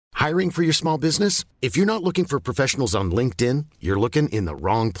Hiring for your small business? If you're not looking for professionals on LinkedIn, you're looking in the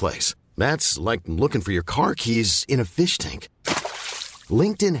wrong place. That's like looking for your car keys in a fish tank.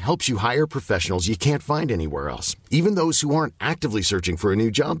 LinkedIn helps you hire professionals you can't find anywhere else, even those who aren't actively searching for a new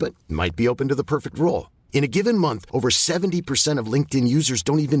job but might be open to the perfect role. In a given month, over 70% of LinkedIn users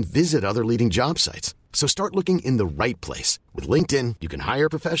don't even visit other leading job sites. So start looking in the right place. With LinkedIn, you can hire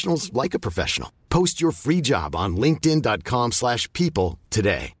professionals like a professional. Post your free job on linkedin.com/people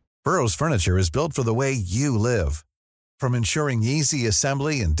today. Burrow's furniture is built for the way you live. From ensuring easy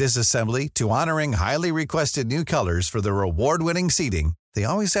assembly and disassembly to honoring highly requested new colors for their award-winning seating, they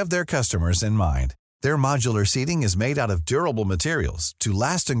always have their customers in mind. Their modular seating is made out of durable materials to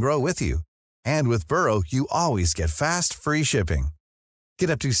last and grow with you. And with Burrow, you always get fast, free shipping.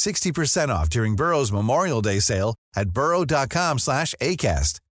 Get up to 60% off during Burrow's Memorial Day sale at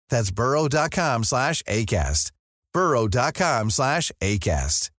burrow.com/ACAST. That's burrow.com/ACAST.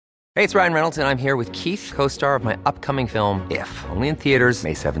 burrow.com/ACAST. Hey, it's Ryan Reynolds, and I'm here with Keith, co-star of my upcoming film, If, only in theaters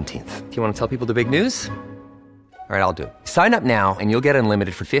May 17th. Do you want to tell people the big news? All right, I'll do it. Sign up now and you'll get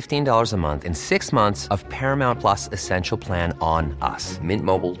unlimited for $15 a month and 6 months of Paramount Plus Essential Plan on us.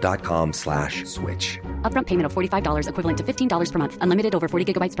 MintMobile.com/switch. Upfront payment of $45 equivalent to $15 per month. Unlimited over 40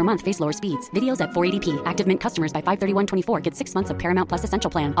 gigabytes per month. Face lower speeds. Videos at 480p. Active Mint customers by 531.24 get 6 months of Paramount Plus Essential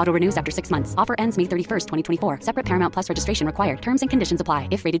Plan. Auto renews after 6 months. Offer ends May 31st, 2024. Separate Paramount Plus registration required. Terms and conditions apply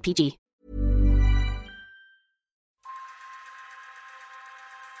if rated PG.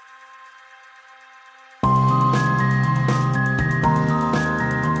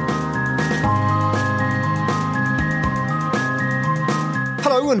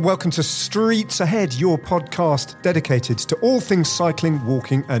 Hello and welcome to Streets Ahead, your podcast dedicated to all things cycling,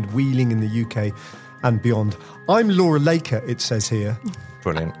 walking and wheeling in the UK and beyond. I'm Laura Laker, it says here.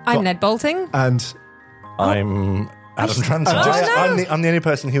 Brilliant. I'm Ned Bolting. And I'm Adam Tranter. I'm the only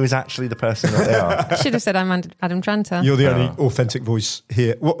person who is actually the person that they are. I should have said I'm Adam Tranter. You're the only authentic voice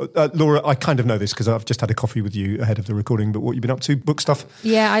here. Well, Laura, I kind of know this because I've just had a coffee with you ahead of the recording, but what have you been up to? Book stuff?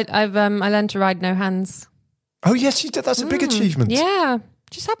 Yeah, I learned to ride no hands. Oh, yes, you did. That's a big achievement. Yeah.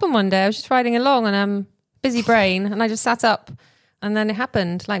 Just happened one day. I was just riding along and busy brain, and I just sat up and then it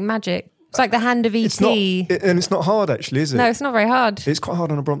happened like magic. It's like the hand of E.T. And it's not hard, actually, is it? No, it's not very hard. It's quite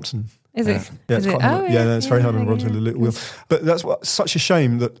hard on a Brompton. Is it? Yeah, it's quite hard. Oh, it's very hard on a Brompton with a little wheel. But that's such a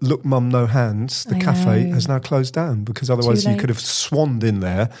shame that Look Mum No Hands, the cafe, has now closed down because otherwise you could have swanned in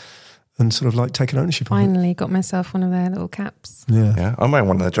there and sort of like taken ownership of it. Finally got myself one of their little caps. Yeah. I'm wearing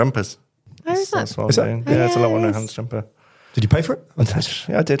one of the jumpers. Oh, is that? That's what I'm doing. Yeah, it's a Look Mum No Hands jumper. Did you pay for it?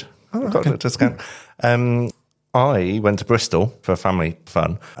 Yeah, I did. I got a discount. I went to Bristol for family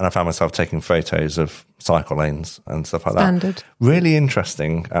fun and I found myself taking photos of cycle lanes and stuff like that. Really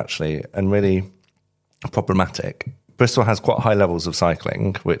interesting, actually, and really problematic. Bristol has quite high levels of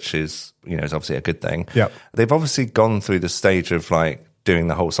cycling, which is, is obviously a good thing. Yeah. They've obviously gone through the stage of like doing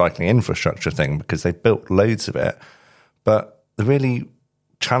the whole cycling infrastructure thing because they've built loads of it. But the really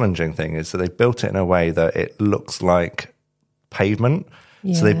challenging thing is that they built it in a way that it looks like pavement.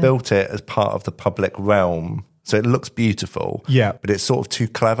 Yeah. So they built it as part of the public realm. So it looks beautiful, but it's sort of too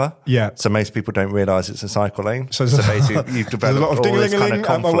clever. Yeah. So most people don't realise it's a cycle lane. So basically, you've developed all this kind of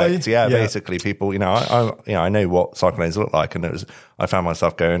conflict. Yeah, basically, people, I know what cycle lanes look like, and I found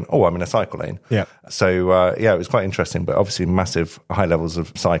myself going, "Oh, I'm in a cycle lane." Yeah. So it was quite interesting, but obviously, massive high levels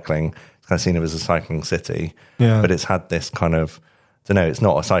of cycling. It's kind of seen it as a cycling city, but it's had this kind of. It's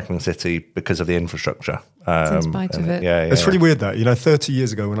not a cycling city because of the infrastructure. In spite of it. It's really weird that, 30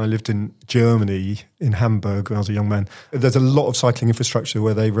 years ago when I lived in Germany, in Hamburg, when I was a young man, there's a lot of cycling infrastructure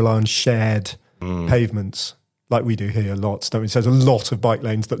where they rely on shared pavements, like we do here lots, don't we? So there's a lot of bike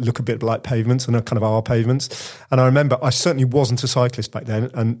lanes that look a bit like pavements and are kind of our pavements. And I remember I certainly wasn't a cyclist back then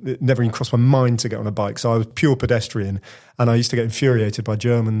and it never even crossed my mind to get on a bike. So I was pure pedestrian and I used to get infuriated by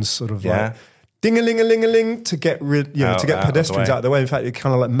Germans sort of like... ding-a-ling-a-ling-a-ling to get pedestrians out of the way. In fact, it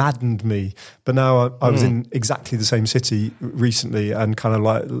kind of like maddened me. But now I was in exactly the same city recently and kind of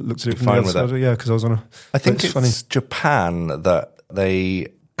like looked at it from the other side. Yeah, because I was on I think it's funny. Japan that they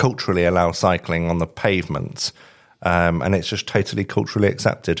culturally allow cycling on the pavement. And it's just totally culturally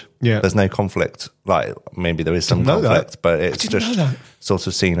accepted. Yeah. There's no conflict. Like, maybe there is some conflict, but it's just sort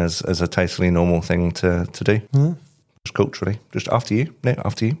of seen as a totally normal thing to do. Just culturally. Just after you. No,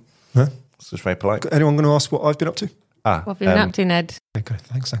 after you. Yeah. It's just very polite. Anyone going to ask what I've been up to? What have you been up to, Ned? Okay,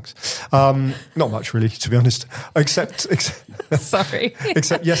 thanks. Not much, really, to be honest. Except sorry.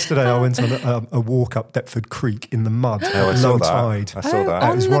 Except yesterday I went on a walk up Deptford Creek in the mud at low tide. I saw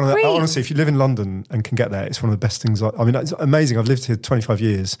that. It was one of the, honestly, if you live in London and can get there, it's one of the best things. I mean, it's amazing. I've lived here 25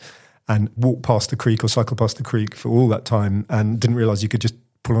 years and walked past the creek or cycled past the creek for all that time and didn't realise you could just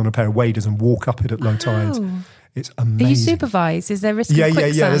pull on a pair of waders and walk up it at low tide. It's amazing. Are you supervised? Is there risk of Yeah.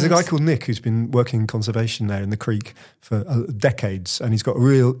 quicksand? There's a guy called Nick who's been working in conservation there in the creek for decades, and he's got a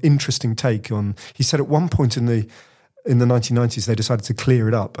real interesting take on. He said at one point in the 1990s they decided to clear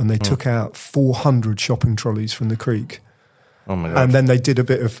it up, and they took out 400 shopping trolleys from the creek. Oh my God. And then they did a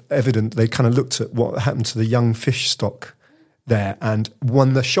bit of evidence. They kind of looked at what happened to the young fish stock there, and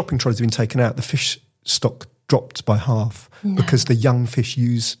when the shopping trolleys had been taken out, the fish stock dropped by half because the young fish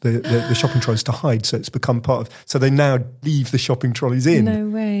use the shopping trolleys to hide, so it's become part of. So they now leave the shopping trolleys in. No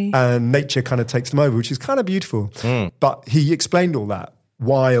way. And nature kind of takes them over, which is kind of beautiful. But he explained all that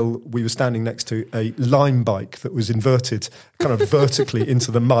while we were standing next to a Lime bike that was inverted kind of vertically into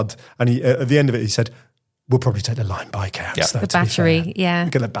the mud. And he, at the end of it, he said, "We'll probably take the Lime bike out." Yeah. So, The to be battery, fair. yeah.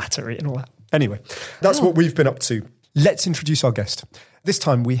 Get the battery and all that. Anyway, that's what we've been up to. Let's introduce our guest. This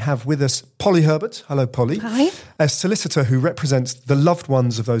time we have with us Polly Herbert. Hello, Polly. Hi. A solicitor who represents the loved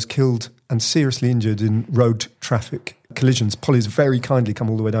ones of those killed and seriously injured in road traffic collisions. Polly's very kindly come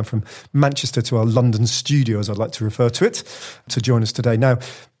all the way down from Manchester to our London studio, as I'd like to refer to it, to join us today. Now,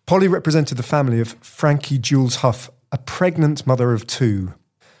 Polly represented the family of Frankie Jules Huff, a pregnant mother of two,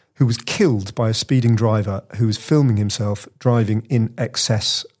 who was killed by a speeding driver who was filming himself driving in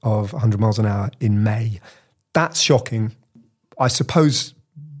excess of 100 miles an hour in May. That's shocking. I suppose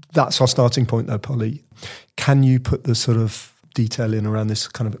that's our starting point, though, Polly. Can you put the sort of detail in around this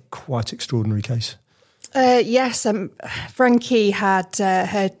kind of quite extraordinary case? Yes, Frankie had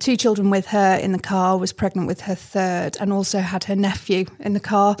her two children with her in the car, was pregnant with her third, and also had her nephew in the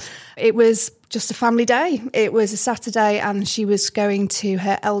car. It was just a family day. It was a Saturday, and she was going to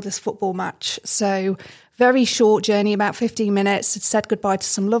her eldest football match. So very short journey, about 15 minutes, had said goodbye to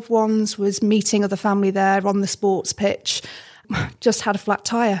some loved ones, was meeting other family there on the sports pitch, just had a flat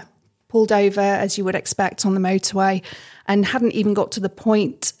tyre, pulled over as you would expect on the motorway, and hadn't even got to the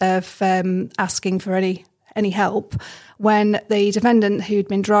point of asking for any help when the defendant, who'd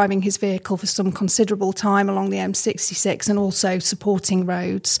been driving his vehicle for some considerable time along the M66 and also supporting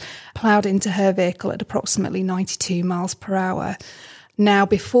roads, ploughed into her vehicle at approximately 92 miles per hour. Now,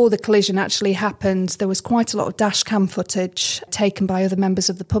 before the collision actually happened, there was quite a lot of dash cam footage taken by other members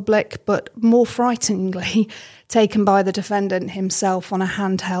of the public, but more frighteningly, taken by the defendant himself on a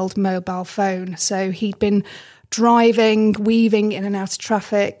handheld mobile phone. So he'd been driving, weaving in and out of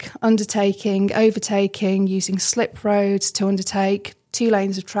traffic, undertaking, overtaking, using slip roads to undertake 2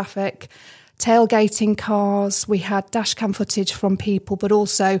 lanes of traffic, tailgating cars. We had dashcam footage from people, but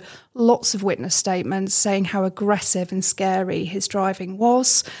also lots of witness statements saying how aggressive and scary his driving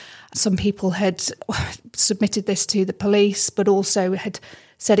was. Some people had submitted this to the police, but also had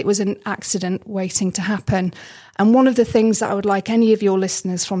said it was an accident waiting to happen. And one of the things that I would like any of your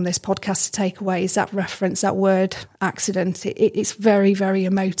listeners from this podcast to take away is that reference, that word accident. It's very, very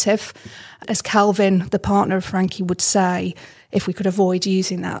emotive. As Calvin, the partner of Frankie, would say, if we could avoid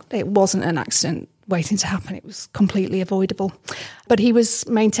using that, it wasn't an accident waiting to happen. It was completely avoidable. But he was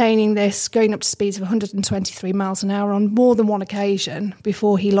maintaining this, going up to speeds of 123 miles an hour on more than one occasion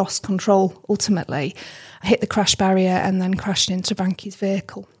before he lost control, ultimately, hit the crash barrier and then crashed into Frankie's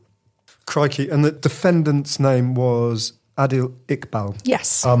vehicle. Crikey. And the defendant's name was Adil Iqbal.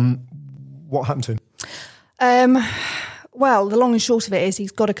 Yes. What happened to him? Well, the long and short of it is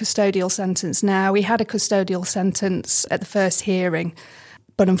he's got a custodial sentence now. He had a custodial sentence at the first hearing,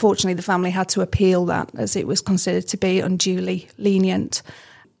 but unfortunately the family had to appeal that as it was considered to be unduly lenient.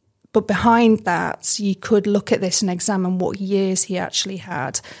 But behind that, you could look at this and examine what years he actually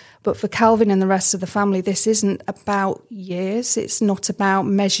had. But for Calvin and the rest of the family, this isn't about years. It's not about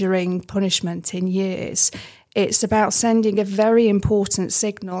measuring punishment in years. It's about sending a very important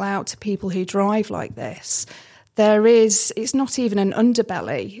signal out to people who drive like this. It's not even an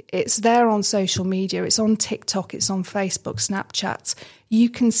underbelly. It's there on social media. It's on TikTok. It's on Facebook, Snapchat. You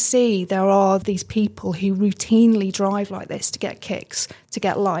can see there are these people who routinely drive like this to get kicks, to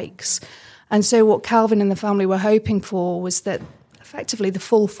get likes. And so what Calvin and the family were hoping for was that effectively the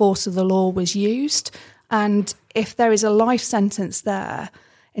full force of the law was used. And if there is a life sentence there,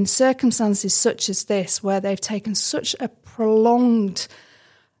 in circumstances such as this, where they've taken such a prolonged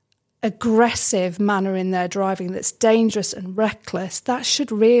aggressive manner in their driving that's dangerous and reckless, that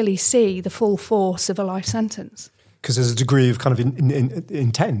should really see the full force of a life sentence. Because there's a degree of kind of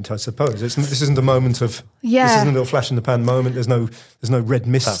intent, I suppose. This isn't a moment of... Yeah. This isn't a little flash-in-the-pan moment. There's no red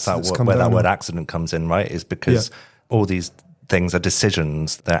mist That's come where down. that word accident comes in, right? Is because all these things are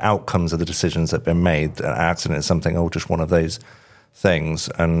decisions. They're outcomes of the decisions that have been made. An accident is something, just one of those things.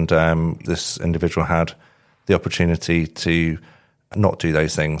 And this individual had the opportunity to not do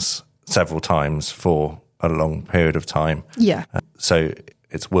those things several times for a long period of time. Yeah. So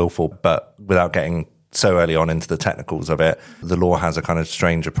it's willful, but without getting so early on into the technicals of it, the law has a kind of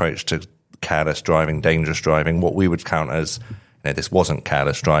strange approach to careless driving, dangerous driving, what we would count as, this wasn't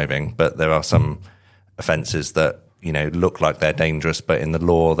careless driving, but there are some offences that, look like they're dangerous, but in the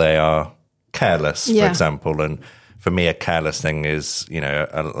law they are careless, for example. And for me, a careless thing is,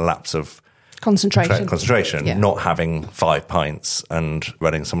 a lapse of concentration, not having 5 pints and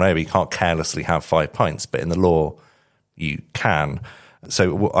running someone over. You can't carelessly have 5 pints, but in the law, you can.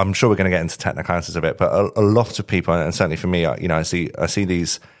 So I'm sure we're going to get into technicalities of it, but a lot of people, and certainly for me, I see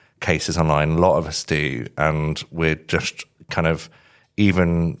these cases online, a lot of us do, and we're just kind of,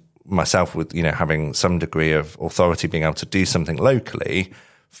 even myself with, having some degree of authority, being able to do something locally,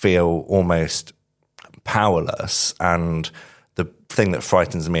 feel almost powerless. And the thing that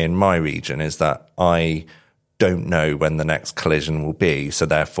frightens me in my region is that I don't know when the next collision will be, so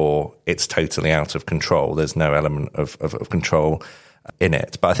therefore it's totally out of control. There's no element of control in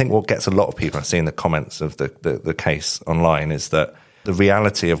it. But I think what gets a lot of people, I've seen the comments of the case online, is that the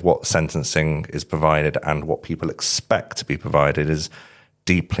reality of what sentencing is provided and what people expect to be provided is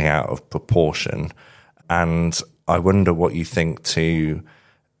deeply out of proportion. And I wonder what you think to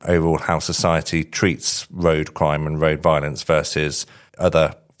overall how society treats road crime and road violence versus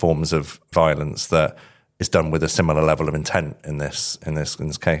other forms of violence that is done with a similar level of intent in this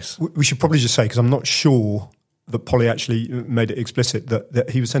case. We should probably just say, because I'm not sure that Polly actually made it explicit, that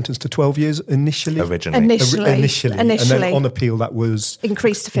he was sentenced to 12 years initially. Initially. And then on appeal that was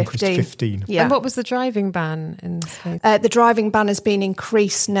increased to 15. Yeah. And what was the driving ban in this case? The driving ban has been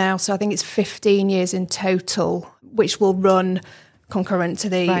increased now, so I think it's 15 years in total, which will run concurrent to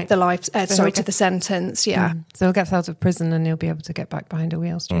the the sentence. Yeah. So he'll get out of prison and he'll be able to get back behind a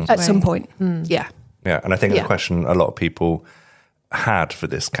wheel straight away. At some point. Yeah. Yeah, and I think the question a lot of people had for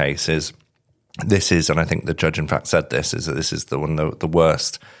this case is, and I think the judge in fact said this, is that this is one of the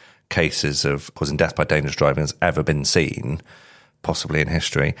worst cases of causing death by dangerous driving that's ever been seen, possibly in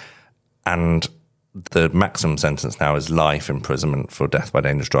history. And the maximum sentence now is life imprisonment for death by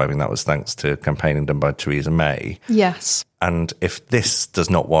dangerous driving. That was thanks to campaigning done by Theresa May. Yes. And if this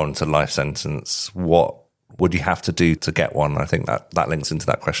does not warrant a life sentence, what would you have to do to get one? I think that links into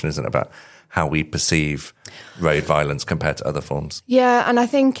that question, isn't it, about how we perceive road violence compared to other forms. Yeah, and I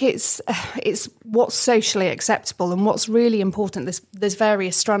think it's what's socially acceptable and what's really important. There's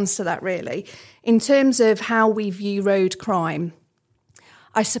various strands to that, really. In terms of how we view road crime,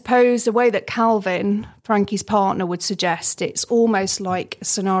 I suppose the way that Calvin, Frankie's partner, would suggest, it's almost like a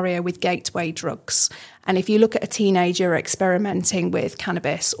scenario with gateway drugs. And if you look at a teenager experimenting with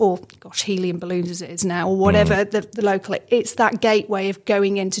cannabis or, helium balloons as it is now, or whatever the local, it's that gateway of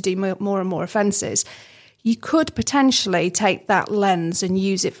going in to do more and more offences. You could potentially take that lens and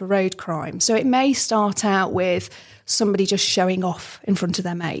use it for road crime. So it may start out with somebody just showing off in front of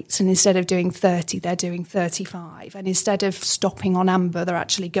their mates, and instead of doing 30, they're doing 35. And instead of stopping on amber, they're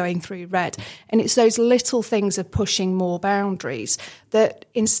actually going through red. And it's those little things of pushing more boundaries that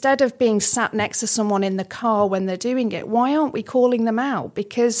instead of being sat next to someone in the car when they're doing it, why aren't we calling them out?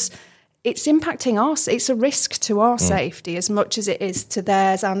 Because it's impacting us. It's a risk to our safety as much as it is to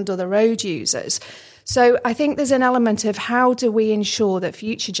theirs and other road users. So I think there's an element of how do we ensure that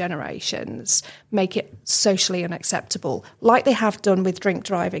future generations make it socially unacceptable, like they have done with drink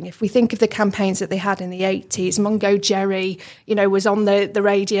driving. If we think of the campaigns that they had in the 80s, Mungo Jerry, was on the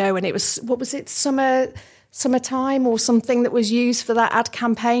radio, and it was, what was it, Summertime or something that was used for that ad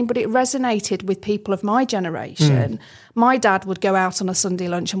campaign, but it resonated with people of my generation. My dad would go out on a Sunday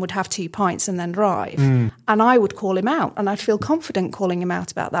lunch and would have 2 pints and then drive. And I would call him out, and I'd feel confident calling him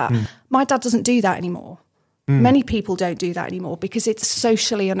out about that. My dad doesn't do that anymore. Many people don't do that anymore because it's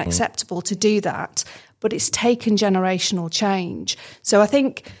socially unacceptable to do that, but it's taken generational change. So I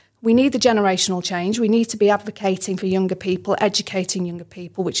think we need the generational change. We need to be advocating for younger people, educating younger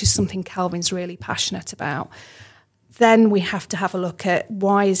people, which is something Calvin's really passionate about. Then we have to have a look at,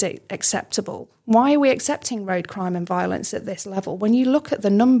 why is it acceptable? Why are we accepting road crime and violence at this level? When you look at the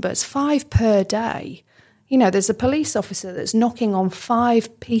numbers, 5 per day, there's a police officer that's knocking on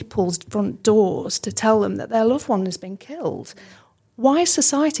 5 people's front doors to tell them that their loved one has been killed. Why as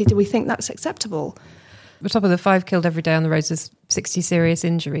society do we think that's acceptable? On top of the 5 killed every day on the roads, there's 60 serious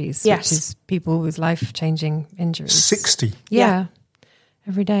injuries, yes, which is people with life-changing injuries. 60? Yeah,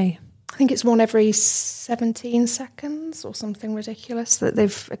 every day. I think it's one every 17 seconds or something ridiculous that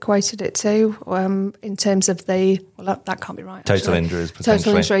they've equated it to in terms of that can't be right. Total injuries,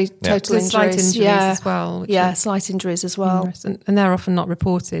 potentially. Total injuries. Slight injuries as well. Yeah, slight injuries as well. And they're often not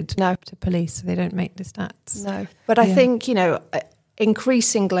reported to police, so they don't make the stats. No, but I think,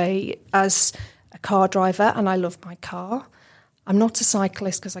 increasingly as a car driver, and I love my car, I'm not a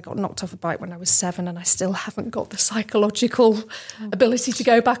cyclist because I got knocked off a bike when I was 7 and I still haven't got the psychological ability to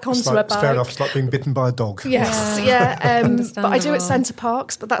go back onto a bike. It's fair enough. It's like being bitten by a dog. Yes, but I do at centre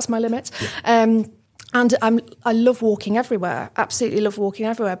parks, but that's my limit. Yeah. And I love walking everywhere, absolutely love walking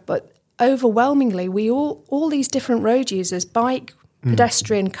everywhere. But overwhelmingly, we all these different road users, bike,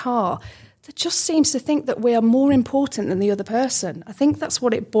 pedestrian, car, that just seems to think that we are more important than the other person. I think that's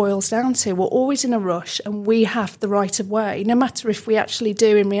what it boils down to. We're always in a rush and we have the right of way, no matter if we actually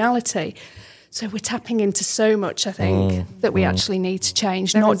do in reality. So we're tapping into so much, I think, that we actually need to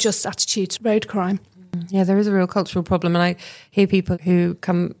change, not just attitude to road crime. Yeah, there is a real cultural problem. And I hear people who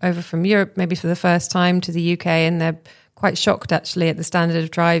come over from Europe, maybe for the first time to the UK, and they're quite shocked actually at the standard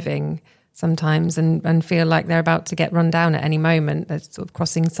of driving sometimes and feel like they're about to get run down at any moment. They're sort of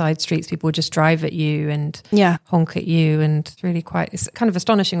crossing side streets, people just drive at you and honk at you, and it's kind of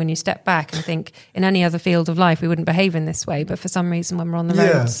astonishing when you step back and think in any other field of life we wouldn't behave in this way, but for some reason when we're on the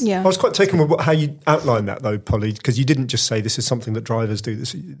roads. I was quite taken with how you outlined that though, Polly, because you didn't just say this is something that drivers do,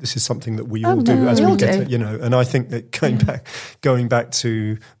 this is something that we all do as we get it, and I think that going back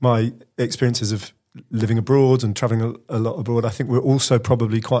to my experiences of living abroad and travelling a lot abroad, I think we're also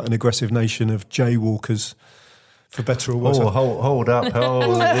probably quite an aggressive nation of jaywalkers, for better or worse. Oh, hold up.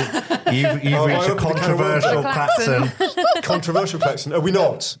 You've reached a controversial klaxon. Controversial klaxon. Are we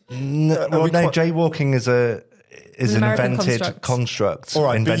not? No, jaywalking is an invented construct all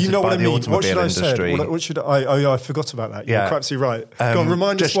right, invented but you know by what I the mean. automobile What should industry. I say? What should I forgot about that. You're absolutely right. Go on,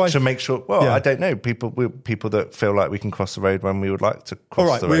 remind us why. Just to make sure, I don't know, people that feel like we can cross the road when we would like to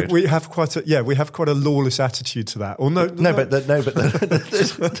cross the road. We have quite a lawless attitude to that. Or but we'll have to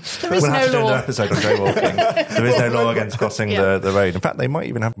do an episode on jaywalking. There is no law against crossing the road. In fact, they might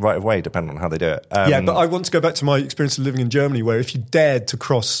even have right of way, depending on how they do it. But I want to go back to my experience of living in Germany, where if you dared to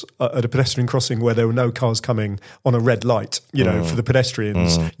cross at a pedestrian crossing where there were no cars coming on a red light, for the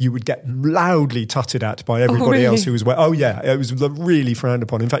pedestrians, you would get loudly tutted at by everybody else who was where. Oh yeah, it was really frowned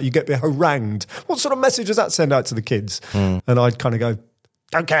upon. In fact, you get harangued. What sort of message does that send out to the kids? And I'd kind of go,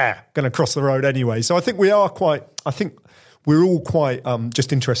 don't care, going to cross the road anyway. So I think we're all quite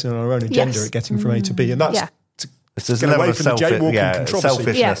just interested in our own agenda at getting from A to B, and that's. There's a level of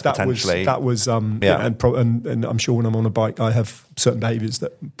selfishness potentially. That was and I'm sure when I'm on a bike, I have certain behaviours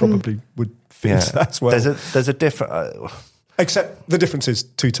that probably would fit into that as well. There's a different. Except the difference is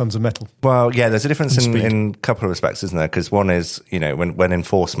 2 tons of metal. Well, yeah, there's a difference in a couple of respects, isn't there? Because one is, when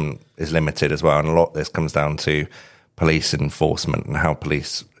enforcement is limited as well, and a lot of this comes down to police enforcement and how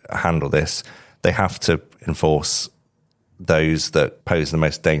police handle this. They have to enforce those that pose the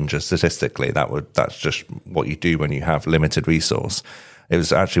most danger statistically. That's just what you do when you have limited resource. It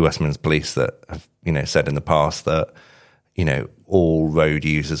was actually West Midlands Police that have, said in the past that, all road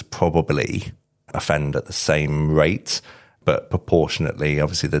users probably offend at the same rate, but proportionately,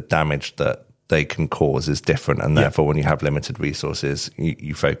 obviously the damage that they can cause is different. And therefore, when you have limited resources,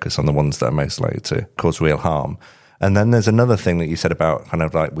 you focus on the ones that are most likely to cause real harm. And then there's another thing that you said about kind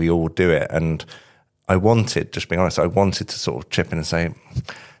of like we all do it. And I wanted, just being honest, to sort of chip in and say,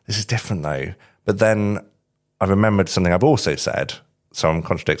 this is different though. But then I remembered something I've also said, so I'm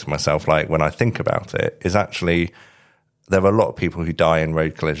contradicting myself, like when I think about it, is actually there are a lot of people who die in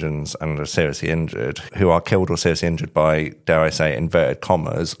road collisions and are seriously injured, who are killed or seriously injured by, dare I say, inverted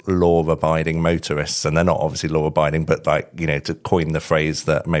commas, law-abiding motorists. And they're not obviously law-abiding, but to coin the phrase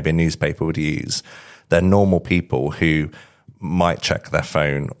that maybe a newspaper would use, they're normal people who might check their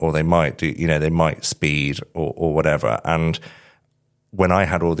phone, or they might do, they might speed or whatever. And when I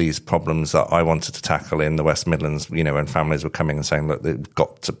had all these problems that I wanted to tackle in the West Midlands, when families were coming and saying, look, they've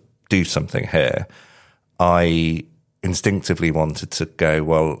got to do something here, I instinctively wanted to go,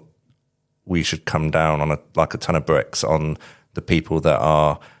 well, we should come down on like a ton of bricks on the people that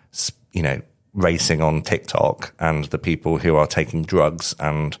are, racing on TikTok and the people who are taking drugs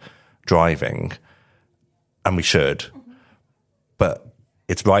and driving. And we should. But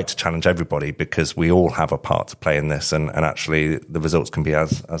it's right to challenge everybody because we all have a part to play in this, and actually the results can be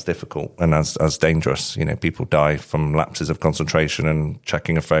as difficult and as dangerous. People die from lapses of concentration and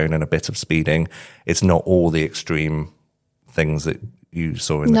checking a phone and a bit of speeding. It's not all the extreme things that you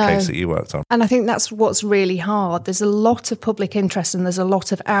saw in the case that you worked on. And I think that's what's really hard. There's a lot of public interest and there's a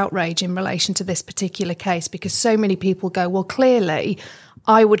lot of outrage in relation to this particular case because so many people go, well, clearly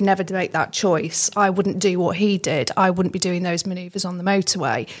I would never make that choice. I wouldn't do what he did. I wouldn't be doing those manoeuvres on the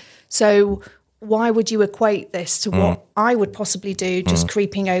motorway. So why would you equate this to what I would possibly do, just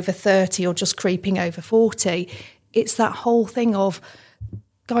creeping over 30 or just creeping over 40? It's that whole thing of,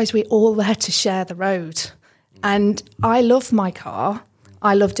 guys, we're all there to share the road. And I love my car.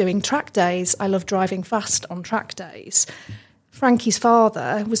 I love doing track days. I love driving fast on track days. Frankie's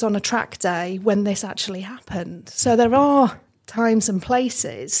father was on a track day when this actually happened. So there are times and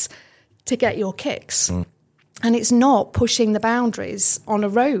places to get your kicks. And it's not pushing the boundaries on a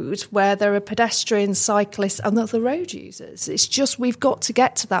road where there are pedestrians, cyclists and other road users. It's just we've got to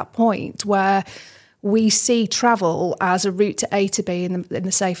get to that point where we see travel as a route to A to B in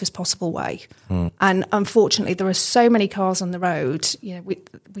the safest possible way. And unfortunately, there are so many cars on the road, we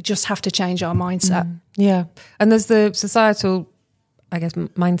just have to change our mindset. Yeah. And there's the societal, I guess,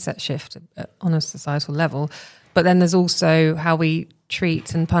 mindset shift on a societal level. But then there's also how we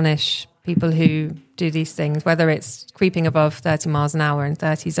treat and punish people who do these things, whether it's creeping above 30 miles an hour in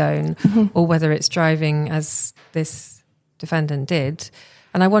 30 zone or whether it's driving as this defendant did.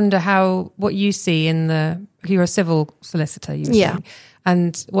 And I wonder what you see you're a civil solicitor, you see,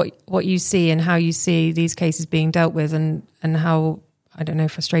 and what you see and how you see these cases being dealt with and how, I don't know,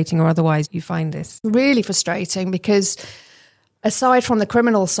 frustrating or otherwise you find this. Really frustrating because aside from the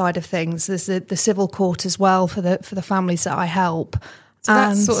criminal side of things, there's the civil court as well for the families that I help. So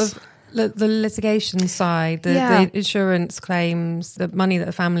that's sort of the litigation side, the insurance claims, the money that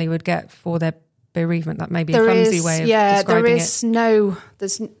the family would get for their bereavement. That may be a clumsy way of describing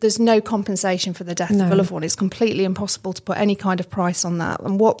it. There's no compensation for the death of a loved one. It's completely impossible to put any kind of price on that.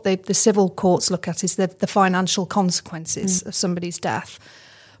 And what the civil courts look at is the financial consequences of somebody's death.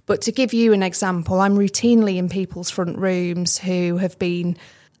 But to give you an example, I'm routinely in people's front rooms who have been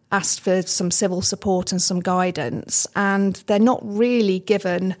asked for some civil support and some guidance, and they're not really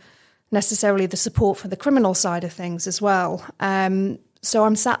given necessarily the support for the criminal side of things as well. So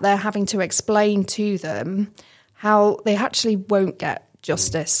I'm sat there having to explain to them how they actually won't get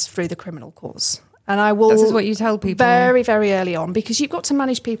justice through the criminal courts. And I will... This is what you tell people. Very, very early on, because you've got to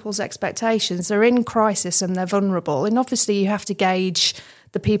manage people's expectations. They're in crisis and they're vulnerable. And obviously you have to gauge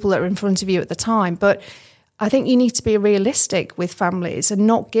the people that are in front of you at the time. But I think you need to be realistic with families and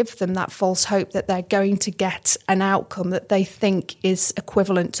not give them that false hope that they're going to get an outcome that they think is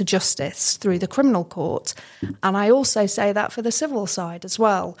equivalent to justice through the criminal court. And I also say that for the civil side as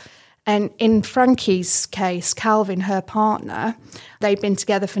well. And in Frankie's case, Calvin, her partner, they'd been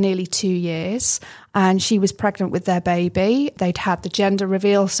together for nearly 2 years and she was pregnant with their baby. They'd had the gender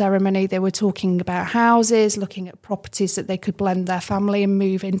reveal ceremony. They were talking about houses, looking at properties that they could blend their family and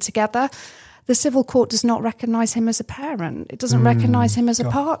move in together. The civil court does not recognise him as a parent. It doesn't recognise him as a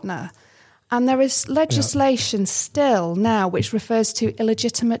partner. And there is legislation still now which refers to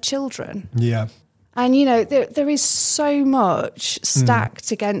illegitimate children. Yeah. And, there is so much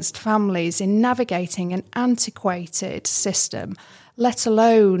stacked against families in navigating an antiquated system, let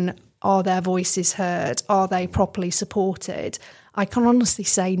alone are their voices heard? Are they properly supported? I can honestly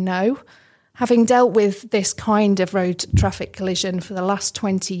say no. Having dealt with this kind of road traffic collision for the last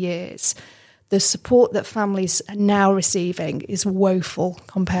 20 years, the support that families are now receiving is woeful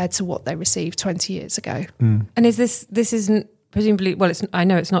compared to what they received 20 years ago. And this isn't presumably, I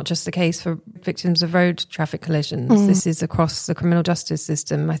know it's not just the case for victims of road traffic collisions. This is across the criminal justice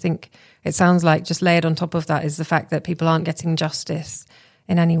system. I think it sounds like just layered on top of that is the fact that people aren't getting justice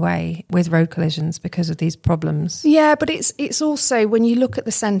in any way with road collisions because of these problems. Yeah, but it's also when you look at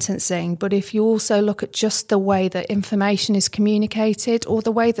the sentencing, but if you also look at just the way that information is communicated or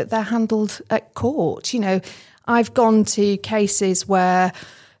the way that they're handled at court. I've gone to cases where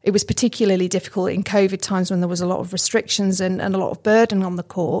it was particularly difficult in COVID times when there was a lot of restrictions and a lot of burden on the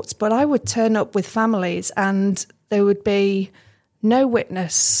courts. But I would turn up with families and there would be no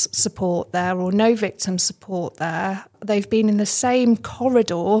witness support there or no victim support there. They've been in the same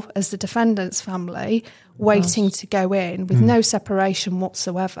corridor as the defendant's family, waiting to go in with no separation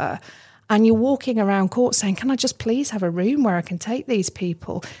whatsoever. And you're walking around court saying, can I just please have a room where I can take these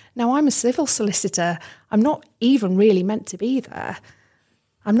people? Now, I'm a civil solicitor. I'm not even really meant to be there.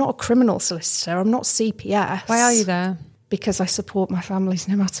 I'm not a criminal solicitor. I'm not CPS. Why are you there? Because I support my families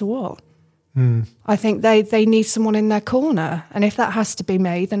no matter what. I think they need someone in their corner. And if that has to be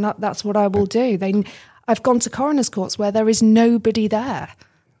me, then that's what I will do. I've gone to coroner's courts where there is nobody there.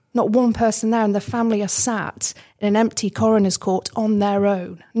 Not one person there. And the family are sat in an empty coroner's court on their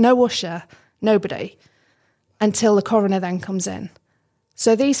own. No usher, nobody. Until the coroner then comes in.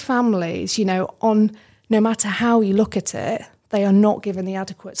 So these families, no matter how you look at it, they are not given the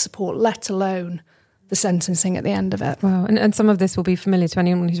adequate support, let alone the sentencing at the end of it. Wow. And some of this will be familiar to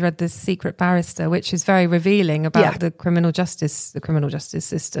anyone who's read The Secret Barrister, which is very revealing about the criminal justice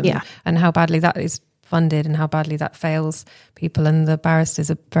system and how badly that is funded and how badly that fails people. And the barristers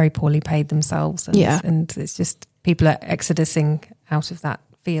are very poorly paid themselves. And it's just people are exodusing out of that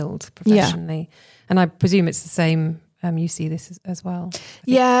field professionally. And I presume it's the same you see this as well.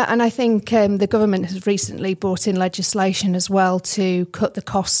 Yeah, and I think the government has recently brought in legislation as well to cut the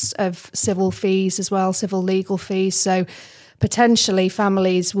costs of civil fees as well, civil legal fees. So potentially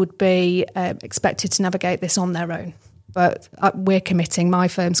families would be expected to navigate this on their own. But my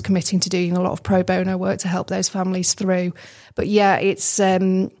firm's committing to doing a lot of pro bono work to help those families through. But yeah, it's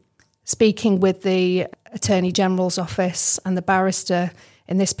speaking with the Attorney General's office and the barrister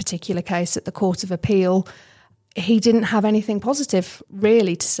in this particular case at the Court of Appeal. He didn't have anything positive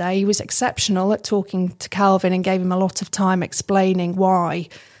really to say. He was exceptional at talking to Calvin and gave him a lot of time explaining why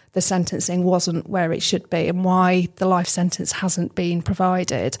the sentencing wasn't where it should be and why the life sentence hasn't been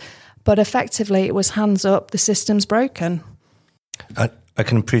provided. But effectively, it was hands up, the system's broken. I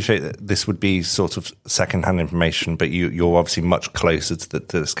can appreciate that this would be sort of second-hand information, but you're obviously much closer to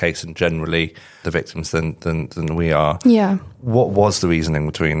this case and generally the victims than we are. Yeah. What was the reasoning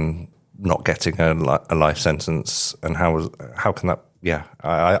between not getting a life sentence, and how can that? Yeah,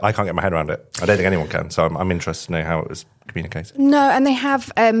 I can't get my head around it. I don't think anyone can. So I'm interested to know how it was communicated. No, and they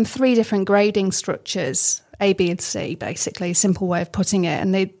have 3 different grading structures, A, B, and C, basically, a simple way of putting it.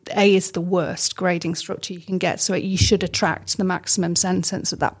 And A is the worst grading structure you can get, so you should attract the maximum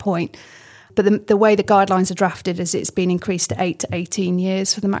sentence at that point. But the way the guidelines are drafted is it's been increased to 8 to 18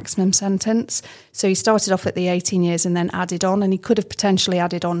 years for the maximum sentence. So he started off at the 18 years and then added on, and he could have potentially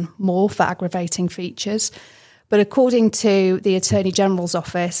added on more for aggravating features. But according to the Attorney General's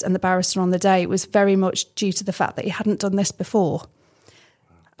office and the barrister on the day, it was very much due to the fact that he hadn't done this before.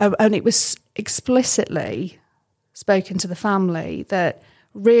 And it was explicitly spoken to the family that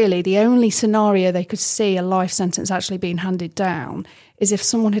really the only scenario they could see a life sentence actually being handed down is if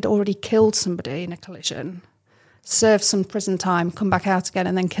someone had already killed somebody in a collision, served some prison time, come back out again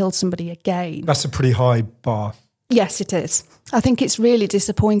and then killed somebody again. That's a pretty high bar. Yes, it is. I think it's really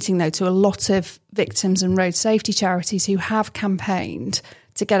disappointing, though, to a lot of victims and road safety charities who have campaigned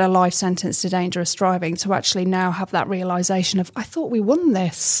to get a life sentence to dangerous driving to actually now have that realisation of, I thought we won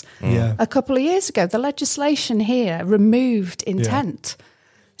this a couple of years ago. The legislation here removed intent.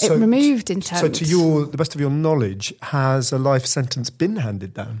 Yeah. It removed intent. So to the best of your knowledge, has a life sentence been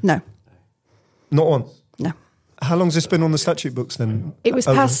handed down? No. Not one? No. How long has this been on the statute books then? It was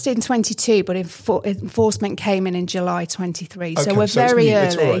passed in 22, but enforcement came in July 23. Okay, so we're very early.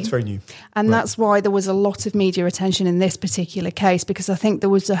 It's all right, it's very new. And that's why there was a lot of media attention in this particular case, because I think there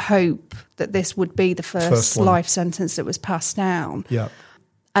was a hope that this would be the first life sentence that was passed down. Yeah.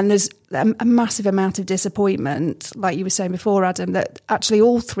 And there's a massive amount of disappointment, like you were saying before, Adam, that actually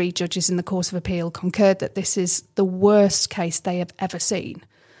all 3 judges in the Court of Appeal concurred that this is the worst case they have ever seen.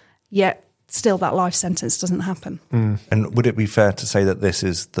 Yet still that life sentence doesn't happen. And would it be fair to say that this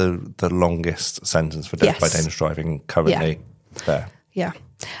is the longest sentence for death by dangerous driving currently there? Yeah.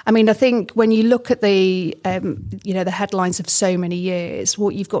 I mean, I think when you look at the the headlines of so many years,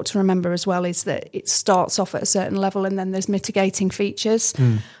 what you've got to remember as well is that it starts off at a certain level and then there's mitigating features.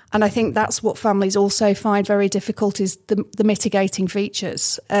 And I think that's what families also find very difficult is the mitigating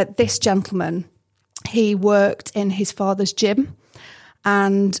features. This gentleman, he worked in his father's gym.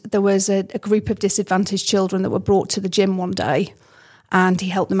 And there was a group of disadvantaged children that were brought to the gym one day and he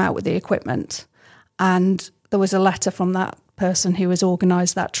helped them out with the equipment. And there was a letter from that person who has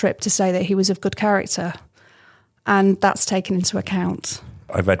organised that trip to say that he was of good character. And that's taken into account.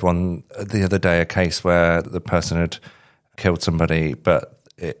 I read one the other day, a case where the person had killed somebody, but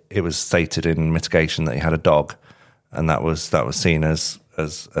it was stated in mitigation that he had a dog. And that was seen as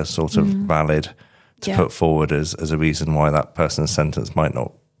sort of valid to put forward as a reason why that person's sentence might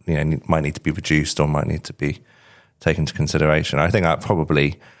need to be reduced or might need to be taken into consideration. I think that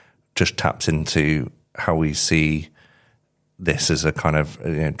probably just taps into how we see this as a kind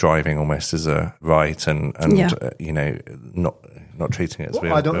of driving almost as a right and not treating it as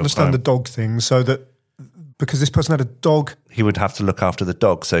real. I don't understand the dog thing. So that because this person had a dog, he would have to look after the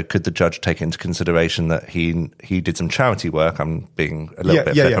dog. So could the judge take into consideration that he did some charity work? I'm being a little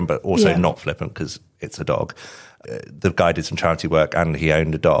bit flippant, but also not flippant because it's a dog. The guy did some charity work and he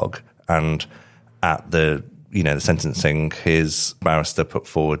owned a dog. And at the sentencing, his barrister put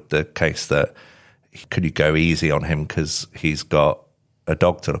forward the case that could you go easy on him because he's got a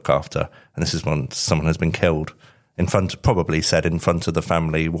dog to look after. And this is when someone has been killed. Probably said in front of the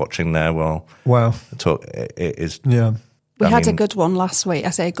family watching there while talk. It is. Yeah. We had a good one last week. I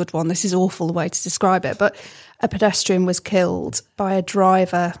say a good one. This is awful the way to describe it. But a pedestrian was killed by a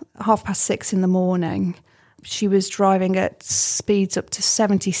driver at 6:30 in the morning. She was driving at speeds up to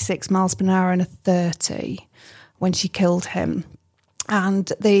 76 miles per hour in a 30 when she killed him.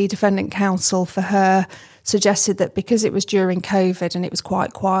 And the defendant counsel for her suggested that because it was during COVID and it was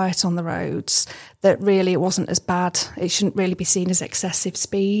quite quiet on the roads, that really it wasn't as bad. It shouldn't really be seen as excessive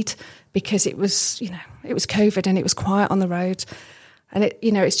speed because it was, it was COVID and it was quiet on the road. And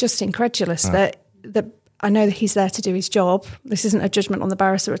it's just incredulous that I know that he's there to do his job. This isn't a judgment on the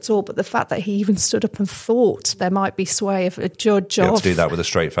barrister at all, but the fact that he even stood up and thought there might be sway of a judge. You have to do that with a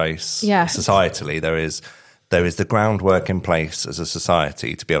straight face. Yeah. Societally, there is the groundwork in place as a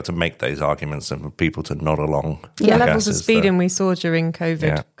society to be able to make those arguments and for people to nod along. The levels of speeding we saw during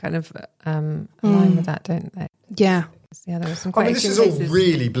COVID kind of align with that, don't they? Yeah. Yeah, there was some quite this is all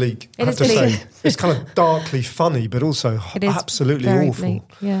really bleak, I have to say. It's kind of darkly funny, but also absolutely awful. Bleak,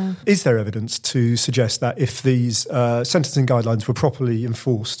 yeah. Is there evidence to suggest that if these sentencing guidelines were properly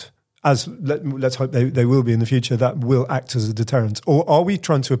enforced, as let's hope they will be in the future, that will act as a deterrent? Or are we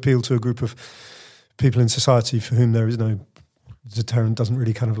trying to appeal to a group of people in society for whom there is no deterrent, doesn't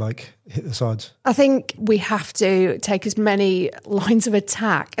really kind of like hit the sides? I think we have to take as many lines of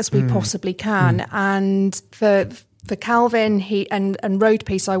attack as we possibly can. And for Calvin, and Road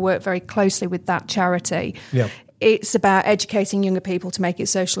Peace, I work very closely with that charity. Yeah. It's about educating younger people to make it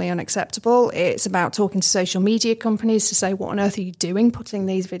socially unacceptable. It's about talking to social media companies to say, what on earth are you doing putting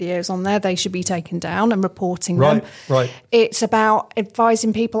these videos on there? They should be taken down, and reporting them. Right. It's about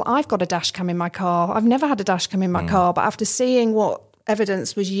advising people. I've got a dash cam in my car. I've never had a dash cam in my car, but after seeing what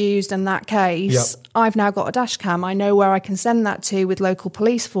evidence was used in that case, I've now got a dash cam. I know where I can send that to with local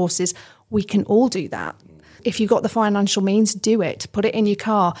police forces. We can all do that. If you've got the financial means, do it. Put it in your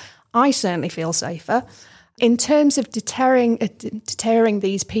car. I certainly feel safer. In terms of deterring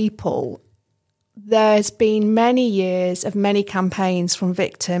these people, there's been many years of many campaigns from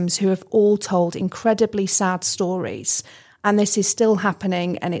victims who have all told incredibly sad stories. And this is still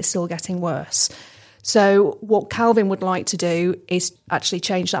happening and it's still getting worse. So what Calvin would like to do is actually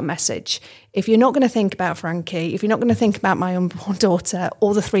change that message. If you're not going to think about Frankie, if you're not going to think about my unborn daughter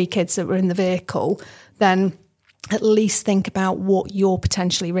or the 3 kids that were in the vehicle, then at least think about what you're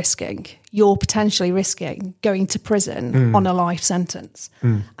potentially risking. You're potentially risking going to prison on a life sentence.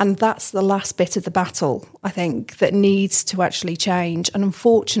 And that's the last bit of the battle, I think, that needs to actually change. And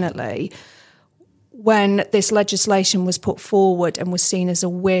unfortunately, when this legislation was put forward and was seen as a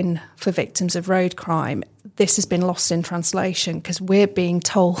win for victims of road crime, this has been lost in translation because we're being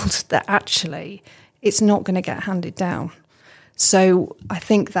told that actually it's not going to get handed down. So I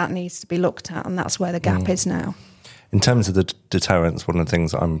think that needs to be looked at, and that's where the gap is now. In terms of the deterrence, one of the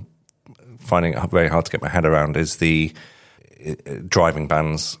things that I'm finding it very hard to get my head around is the driving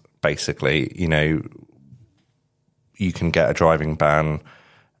bans, basically. You can get a driving ban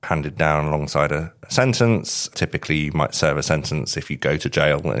handed down alongside a sentence. Typically, you might serve a sentence if you go to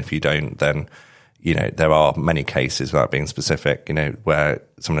jail, and if you don't, then, there are many cases, without being specific, where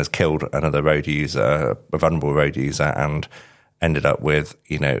someone has killed another road user, a vulnerable road user, and ended up with,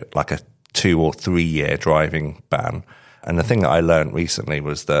 like a 2 or 3 year driving ban. And the thing that I learned recently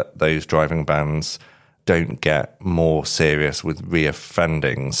was that those driving bans don't get more serious with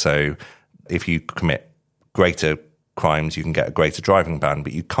reoffending. So if you commit greater crimes, you can get a greater driving ban,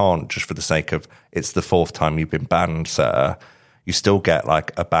 but you can't just for the sake of it's the 4th time you've been banned, sir. You still get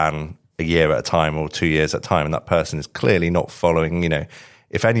like a ban a year at a time or 2 years at a time, and that person is clearly not following.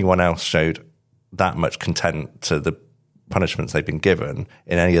 If anyone else showed that much contempt to the punishments they've been given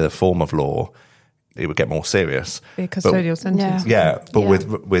in any other form of law, it would get more serious. Be a custodial sentence.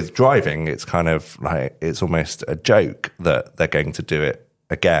 But with driving, it's kind of like it's almost a joke that they're going to do it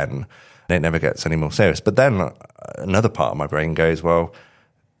again, and it never gets any more serious. But then another part of my brain goes, well,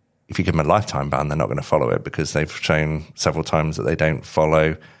 if you give them a lifetime ban, they're not going to follow it because they've shown several times that they don't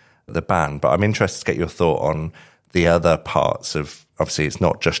follow the ban. But I'm interested to get your thought on the other parts of, obviously it's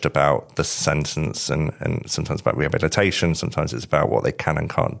not just about the sentence and sometimes about rehabilitation, sometimes it's about what they can and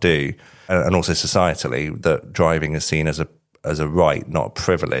can't do. And also societally, that driving is seen as a right, not a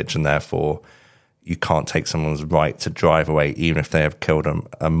privilege, and therefore you can't take someone's right to drive away even if they have killed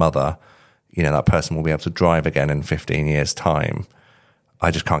a mother. That person will be able to drive again in 15 years' time.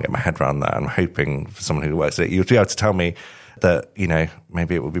 I just can't get my head around that. I'm hoping for someone who works it, you'll be able to tell me that,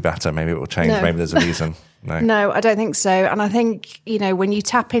 maybe it will be better, maybe it will change, maybe there's a reason. No, I don't think so. And I think, when you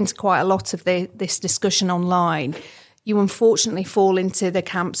tap into quite a lot of this discussion online, you unfortunately fall into the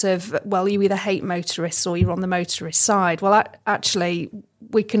camps of, well, you either hate motorists or you're on the motorist side. Well, actually,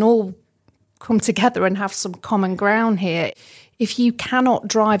 we can all come together and have some common ground here. If you cannot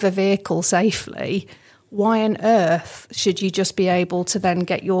drive a vehicle safely, why on earth should you just be able to then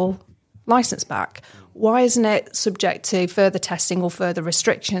get your licence back? Why isn't it subject to further testing or further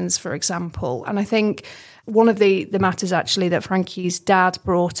restrictions, for example? And I think one of the matters actually that Frankie's dad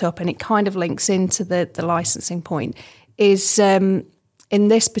brought up, and it kind of links into the licensing point, is in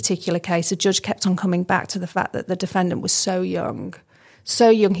this particular case, a judge kept on coming back to the fact that the defendant was so young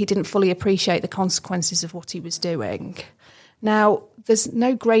he didn't fully appreciate the consequences of what he was doing. Now, there's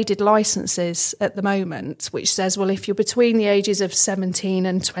no graded licences at the moment, which says, well, if you're between the ages of 17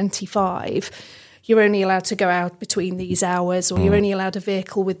 and 25, you're only allowed to go out between these hours, or you're only allowed a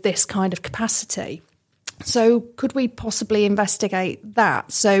vehicle with this kind of capacity. So could we possibly investigate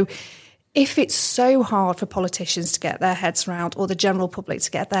that? So if it's so hard for politicians to get their heads around, or the general public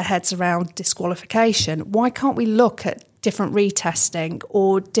to get their heads around disqualification, why can't we look at different retesting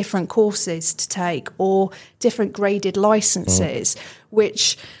or different courses to take or different graded licences,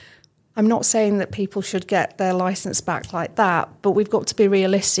 which I'm not saying that people should get their licence back like that, but we've got to be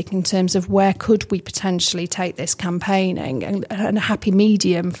realistic in terms of where could we potentially take this campaigning, and a happy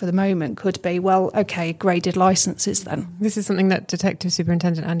medium for the moment could be, well, okay, graded licences then. This is something that Detective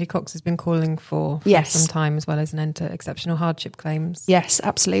Superintendent Andy Cox has been calling for some time, as well as an end to exceptional hardship claims. Yes,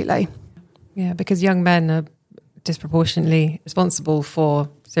 absolutely. Yeah, because young men are disproportionately responsible for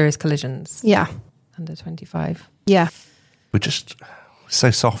serious collisions. Yeah. Under 25. Yeah. We're just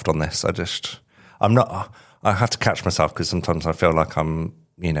so soft on this. I have to catch myself, because sometimes I feel like I'm,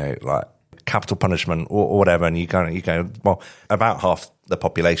 like capital punishment or whatever. And you go, well, about half the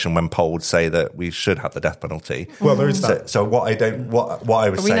population, when polled, say that we should have the death penalty. Well, there is that. So what I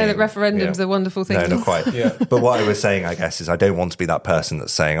was saying. We know that referendums are wonderful things. No, not quite. But what I was saying, I guess, is I don't want to be that person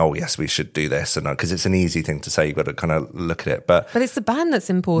that's saying, oh, yes, we should do this. And because it's an easy thing to say, you've got to kind of look at it. But it's the ban that's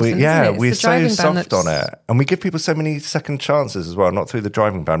important, isn't it? We're so soft on it. And we give people so many second chances as well, not through the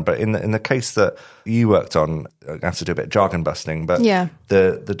driving ban. But in the case that you worked on, I have to do a bit of jargon busting, but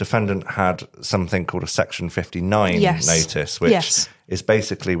the defendant had something called a Section 59 notice, which is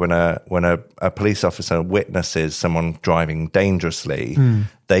basically when a police officer witnesses someone driving dangerously,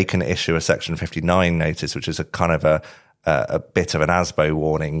 they can issue a Section 59 notice, which is a kind of a bit of an ASBO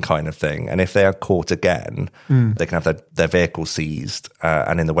warning kind of thing. And if they are caught again, they can have their vehicle seized.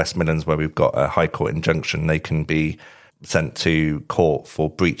 And in the West Midlands, where we've got a High Court injunction, they can be sent to court for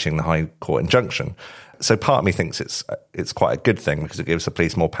breaching the High Court injunction. So part of me thinks it's quite a good thing, because it gives the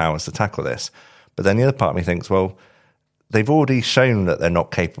police more powers to tackle this. But then the other part of me thinks, well, they've already shown that they're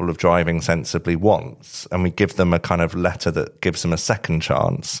not capable of driving sensibly once, and we give them a kind of letter that gives them a second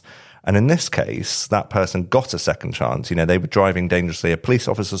chance. And in this case, that person got a second chance. They were driving dangerously. A police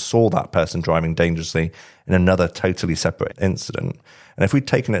officer saw that person driving dangerously in another totally separate incident. And if we'd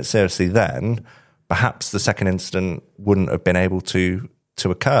taken it seriously then, perhaps the second incident wouldn't have been able to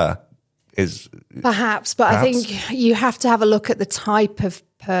occur. Perhaps, but I think you have to have a look at the type of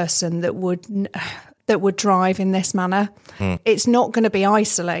person that would drive in this manner. It's not going to be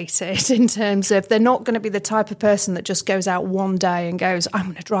isolated in terms of, they're not going to be the type of person that just goes out one day and goes, I'm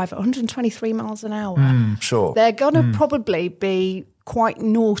going to drive at 123 miles an hour. Sure. They're going to probably be quite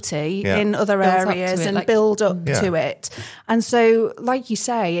naughty in other areas and build up to it. And so, like you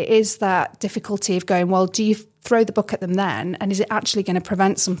say, it is that difficulty of going, well, do you throw the book at them then? And is it actually going to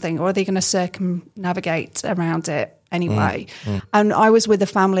prevent something, or are they going to circumnavigate around it anyway? And I was with a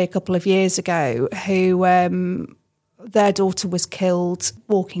family a couple of years ago who their daughter was killed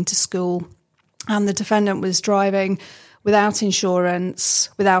walking to school, and the defendant was driving without insurance,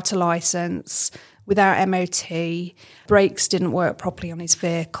 without a licence, without MOT. Brakes didn't work properly on his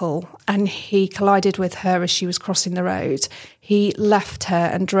vehicle, and he collided with her as she was crossing the road. He left her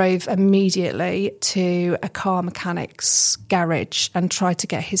and drove immediately to a car mechanic's garage and tried to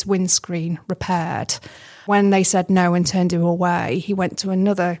get his windscreen repaired. When they said no and turned him away, he went to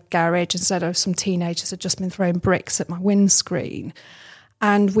another garage and said, some teenagers had just been throwing bricks at my windscreen.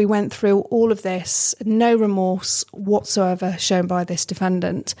 And we went through all of this, no remorse whatsoever shown by this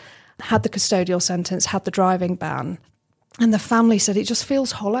defendant, had the custodial sentence, had the driving ban. And the family said, it just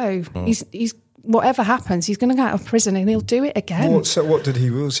feels hollow. He's whatever happens, he's going to get out of prison and he'll do it again. What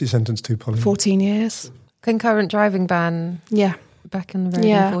was he sentenced to, Polly? 14 years. Concurrent driving ban. Yeah. Back in the road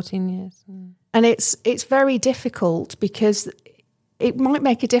in 14 years. And it's very difficult, because it might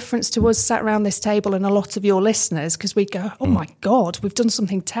make a difference to us sat around this table and a lot of your listeners, because we go, oh my God, we've done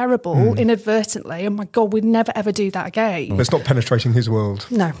something terrible inadvertently. Oh my God, we'd never ever do that again. But it's not penetrating his world.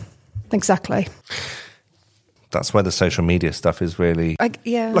 No, exactly. That's where the social media stuff is really,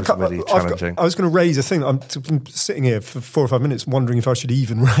 really challenging. I was going to raise a thing. I'm sitting here for 4 or 5 minutes wondering if I should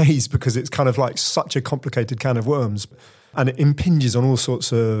even raise, because it's kind of like such a complicated can of worms. And it impinges on all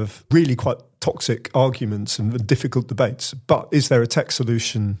sorts of really quite toxic arguments and difficult debates. But is there a tech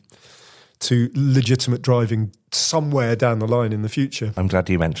solution to legitimate driving somewhere down the line in the future. I'm glad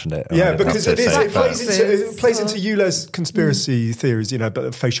you mentioned it. Yeah, because it plays into Euler's conspiracy theories,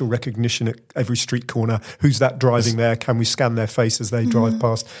 but facial recognition at every street corner. Who's that driving there? Can we scan their face as they drive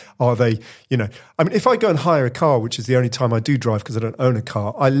past? Are they, if I go and hire a car, which is the only time I do drive because I don't own a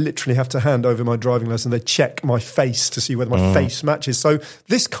car, I literally have to hand over my driving license. They check my face to see whether my face matches. So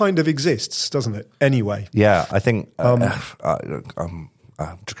this kind of exists, doesn't it? Anyway. Yeah, I think I'm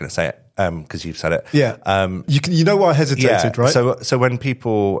just going to say it. Because you've said it. Yeah. You know why I hesitated, right? So when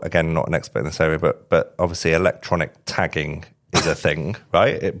people, again, not an expert in this area, but obviously electronic tagging is a thing,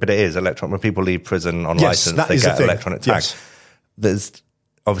 right? But it is electronic. When people leave prison on license, they get electronic tag. Yes. There's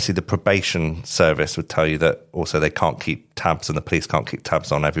obviously the probation service would tell you that also they can't keep tabs and the police can't keep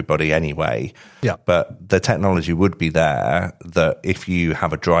tabs on everybody anyway. Yeah. But the technology would be there that if you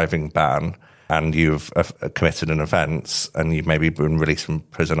have a driving ban and you've committed an offence and you've maybe been released from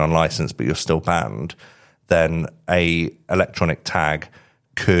prison on licence but you're still banned, then a electronic tag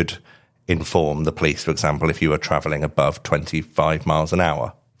could inform the police, for example, if you were travelling above 25 miles an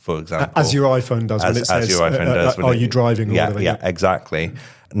hour, for example. As your iPhone does when it says, your iPhone does are you driving? Or whatever. Yeah, exactly.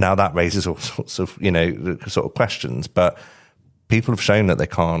 Now that raises all sorts of, sort of questions, but people have shown that they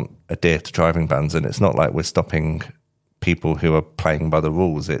can't adhere to driving bans, and it's not like we're stopping people who are playing by the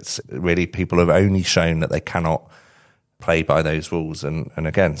rules. It's really people have only shown that they cannot play by those rules. And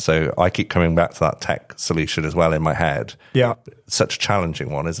again, so I keep coming back to that tech solution as well in my head. Yeah. Such a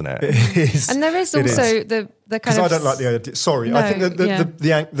challenging one, isn't it? It is. And there is also the kind of... Because I don't like the idea. Sorry. No, I think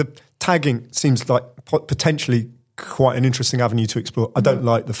the tagging seems like potentially quite an interesting avenue to explore. I don't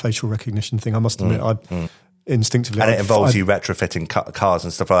like the facial recognition thing, I must admit. Instinctively. And it involves you retrofitting cars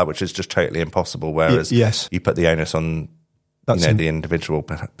and stuff like that, which is just totally impossible. Whereas you put the onus on the individual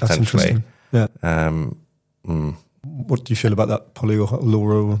potentially. Yeah. What do you feel about that, Polly or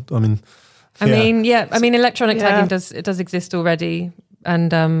Laura? Electronic tagging does exist already,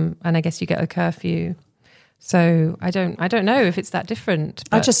 and I guess you get a curfew. So I don't know if it's that different.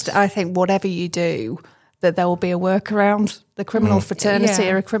 I think whatever you do, that there will be a workaround. The criminal fraternity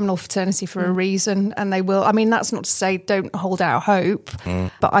are a criminal fraternity for a reason, and they will. I mean, that's not to say don't hold out hope,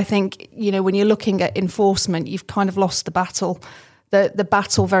 but I think, when you're looking at enforcement, you've kind of lost the battle. The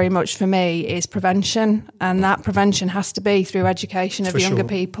battle very much for me is prevention, and that prevention has to be through education of younger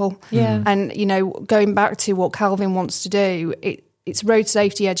people. Yeah. And, going back to what Calvin wants to do, it's road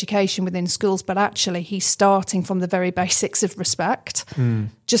safety education within schools, but actually he's starting from the very basics of respect.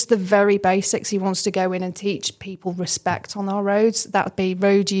 Just the very basics. He wants to go in and teach people respect on our roads. That would be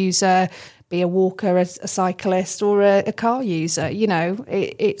road user, be a walker, a cyclist, or a car user.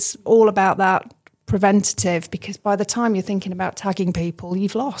 It's all about that preventative, because by the time you're thinking about tagging people,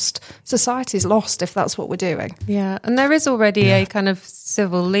 you've lost. Society's lost if that's what we're doing. Yeah, and there is already a kind of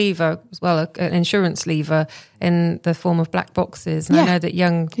civil lever as well, an insurance lever in the form of black boxes. And I know that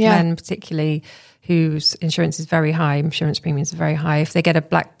young men particularly whose insurance is very high, insurance premiums are very high, if they get a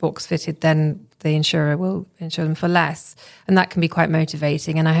black box fitted, then the insurer will insure them for less. And that can be quite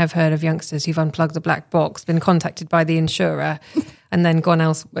motivating. And I have heard of youngsters who've unplugged the black box, been contacted by the insurer and then gone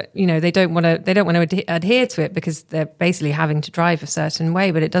else. They don't want to adhere to it because they're basically having to drive a certain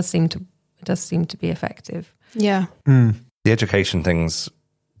way, but it does seem to be effective. Yeah. The education things,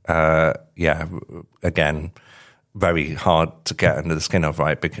 again, very hard to get under the skin of,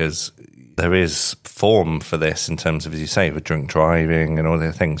 right? Because there is form for this in terms of, as you say, with drink driving and all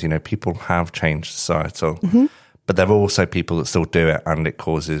the things. People have changed societal, but there are also people that still do it, and it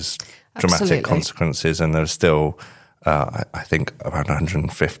causes dramatic consequences. And there's still, I think, around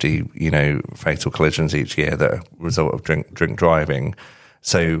 150, fatal collisions each year that are a result of drink driving.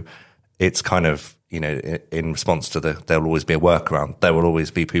 So it's kind of, in response to there'll always be a workaround. There will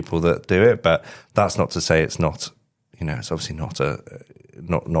always be people that do it, but that's not to say it's not. It's obviously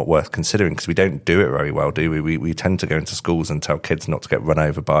not worth considering, because we don't do it very well, do we? We tend to go into schools and tell kids not to get run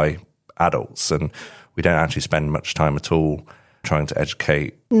over by adults, and we don't actually spend much time at all trying to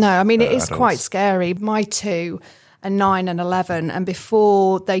educate. No, I mean, it is adults. Quite scary. My two are 9 and 11, and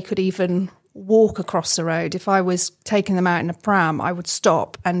before they could even walk across the road, if I was taking them out in a pram, I would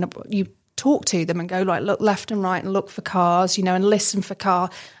stop and you talk to them and go, like, look left and right and look for cars, and listen for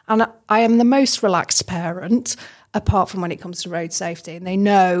car. And I am the most relaxed parent, apart from when it comes to road safety, and they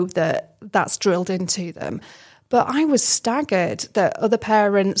know that that's drilled into them. But I was staggered that other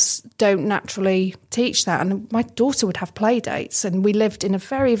parents don't naturally teach that. And my daughter would have play dates, and we lived in a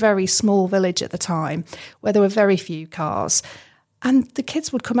very, very small village at the time where there were very few cars. And the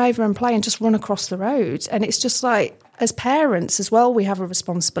kids would come over and play and just run across the road. And it's just like, as parents as well, we have a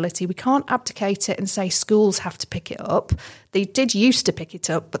responsibility. We can't abdicate it and say schools have to pick it up. They did used to pick it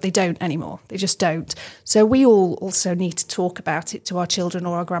up, but they don't anymore. They just don't. So we all also need to talk about it to our children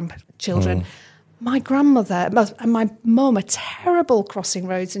or our grandchildren. My grandmother and my mum are terrible crossing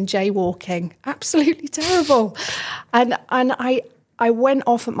roads and jaywalking. Absolutely terrible. And I went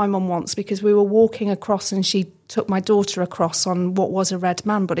off at my mum once because we were walking across and she took my daughter across on what was a red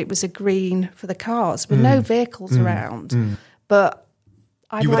man, but it was a green for the cars with no vehicles around. But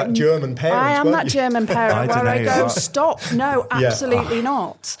I'm you were that German parent. I am that German parent where I go, stop. No, absolutely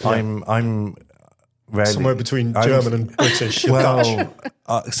not. I'm rarely, somewhere between German and British. Well,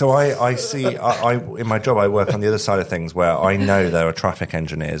 so I see. I in my job I work on the other side of things where I know there are traffic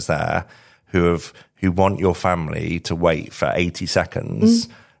engineers there who want your family to wait for 80 seconds,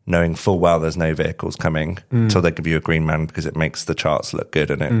 knowing full well there's no vehicles coming until they give you a green man because it makes the charts look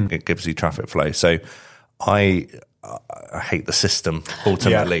good and it gives you traffic flow. So I hate the system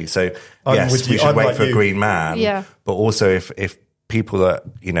ultimately. So yes, we should wait for a green man. Yeah. But also if people that,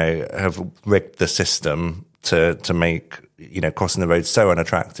 have rigged the system to make, crossing the road so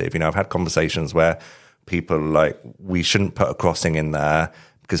unattractive. I've had conversations where people are like, we shouldn't put a crossing in there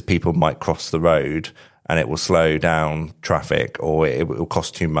because people might cross the road and it will slow down traffic or it will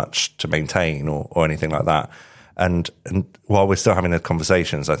cost too much to maintain or anything like that. And while we're still having the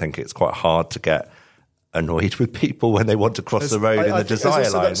conversations, I think it's quite hard to get annoyed with people when they want to cross the road in the desire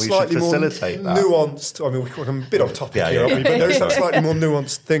line. We should facilitate that. Nuanced. I mean, we're a bit off topic here, aren't we? But there is that slightly more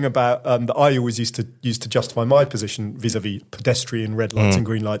nuanced thing about that I always used to justify my position vis-a-vis pedestrian red lights and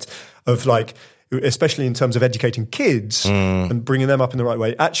green lights of like, especially in terms of educating kids and bringing them up in the right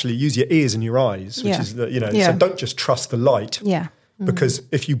way. Actually, use your ears and your eyes, which is so don't just trust the light. Yeah. Because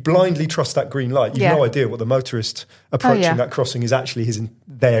if you blindly trust that green light, you've no idea what the motorist approaching that crossing is actually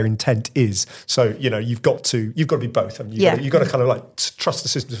their intent is. So you've got to be both. I mean, you've got to kind of like trust the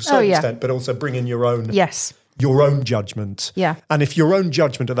system to a certain extent, but also bring in your own your own judgment. Yeah. And if your own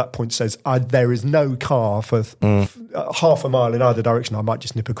judgment at that point says there is no car for half a mile in either direction, I might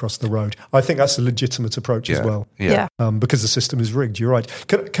just nip across the road. I think that's a legitimate approach as well. Yeah. Because the system is rigged. You're right.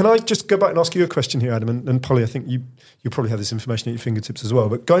 Can I just go back and ask you a question here, Adam? And Polly, I think you probably have this information at your fingertips as well.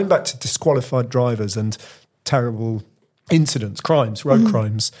 But going back to disqualified drivers and terrible incidents, crimes, road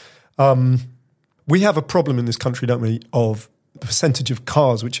crimes, we have a problem in this country, don't we, of the percentage of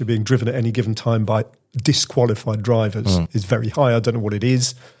cars which are being driven at any given time by disqualified drivers is very high. I don't know what it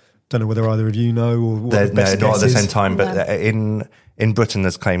is. Don't know whether either of you know or what the best not at the guess same is. time, but in Britain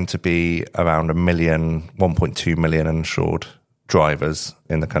there's claimed to be around 1.2 million uninsured drivers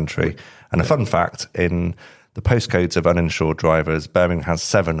in the country. And a fun fact, in the postcodes of uninsured drivers, Birmingham has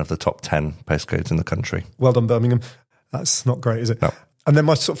 7 of the top 10 postcodes in the country. Well done, Birmingham. That's not great, is it? No. And then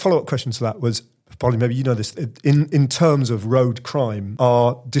my sort of follow-up question to that was, Polly, maybe you know this, in terms of road crime,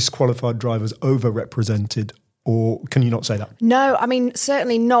 are disqualified drivers overrepresented, or can you not say that? No, I mean,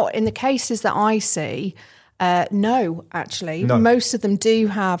 certainly not in the cases that I see. No, actually. No. Most of them do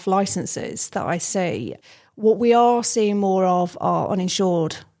have licences that I see. What we are seeing more of are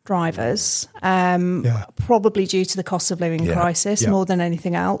uninsured drivers, probably due to the cost of living crisis more than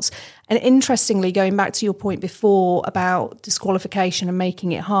anything else. And interestingly, going back to your point before about disqualification and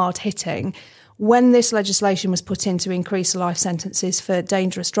making it hard hitting, when this legislation was put in to increase life sentences for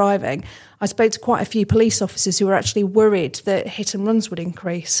dangerous driving, I spoke to quite a few police officers who were actually worried that hit and runs would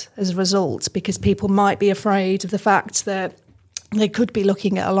increase as a result because people might be afraid of the fact that they could be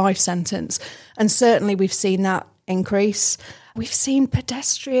looking at a life sentence. And certainly we've seen that increase. We've seen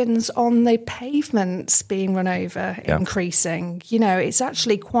pedestrians on the pavements being run over increasing. It's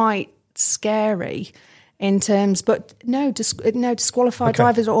actually quite scary. In terms, but no disqualified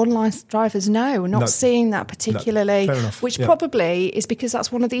drivers or online drivers, not seeing that particularly, which probably is because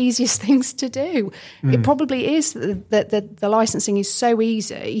that's one of the easiest things to do. It probably is that the licensing is so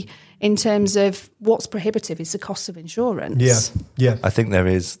easy in terms of what's prohibitive is the cost of insurance. Yeah. I think there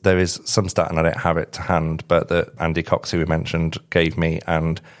is some stat, and I don't have it to hand, but that Andy Cox, who we mentioned, gave me,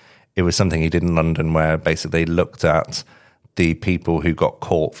 and it was something he did in London where basically they looked at the people who got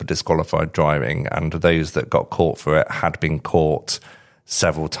caught for disqualified driving, and those that got caught for it had been caught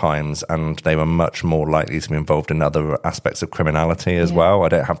several times, and they were much more likely to be involved in other aspects of criminality as well. I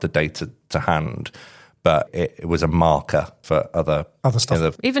don't have the data to hand, but it was a marker for other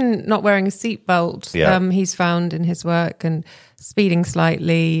stuff. Even not wearing a seatbelt, he's found in his work, and speeding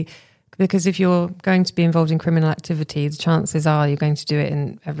slightly. Because if you're going to be involved in criminal activity, the chances are you're going to do it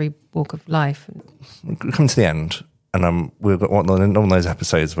in every walk of life. We come to the end. And we've got one of those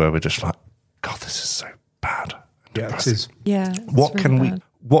episodes where we're just like, God, this is so bad. Yeah, it is. Yeah.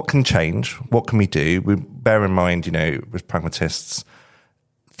 what can change? What can we do? We bear in mind, with pragmatists,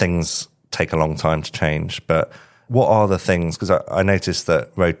 things take a long time to change, but what are the things? Because I noticed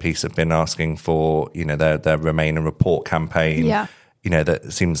that Road Peace have been asking for, their Remain and Report campaign. Yeah.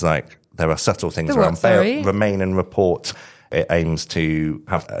 That seems like there are subtle things around Remain and Report. It aims to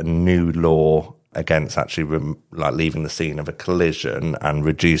have a new law against actually leaving the scene of a collision and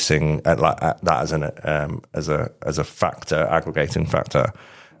reducing that as a factor, aggregating factor.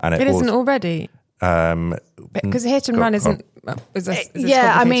 And it isn't already. Because hit and run isn't.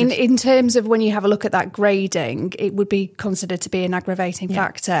 In terms of when you have a look at that grading, it would be considered to be an aggravating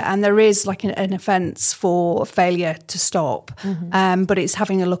factor, and there is like an offence for failure to stop. But it's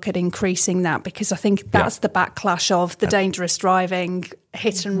having a look at increasing that, because I think that's the backlash of the dangerous driving,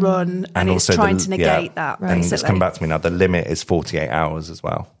 hit and run, and it's also trying to negate that. Right. And it's come back to me now. The limit is 48 hours as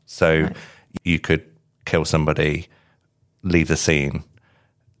well, so you could kill somebody, leave the scene,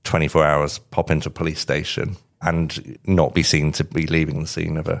 24 hours, pop into a police station, and not be seen to be leaving the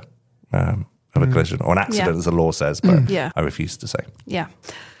scene of a collision or an accident, as the law says, but I refuse to say. Yeah.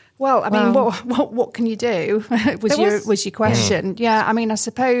 Well, I mean, what can you do? was your question? Yeah. I mean, I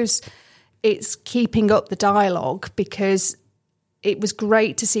suppose it's keeping up the dialogue, because it was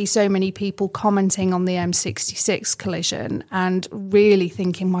great to see so many people commenting on the M66 collision and really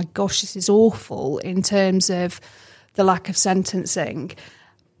thinking, my gosh, this is awful in terms of the lack of sentencing.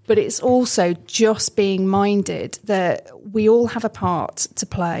 But it's also just being minded that we all have a part to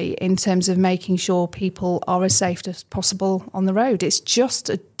play in terms of making sure people are as safe as possible on the road. It's just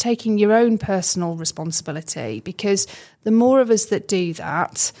taking your own personal responsibility, because the more of us that do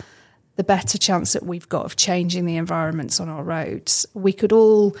that, the better chance that we've got of changing the environments on our roads. We could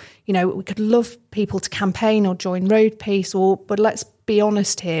all, we could love people to campaign or join Road Peace, but let's be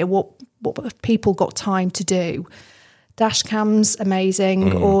honest here, what have people got time to do? Dash cams,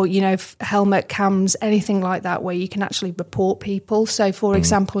 amazing, or, helmet cams, anything like that, where you can actually report people. So, for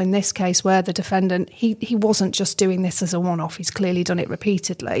example, in this case where the defendant, he wasn't just doing this as a one-off, he's clearly done it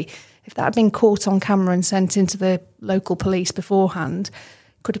repeatedly. If that had been caught on camera and sent into the local police beforehand,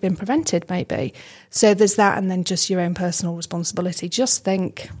 could have been prevented maybe. So there's that, and then just your own personal responsibility. Just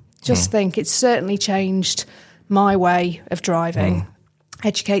think. It's certainly changed my way of driving.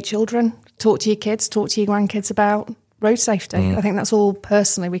 Educate children, talk to your kids, talk to your grandkids about road safety. I think that's all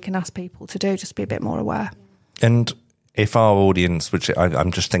personally we can ask people to do, just be a bit more aware. And if our audience, which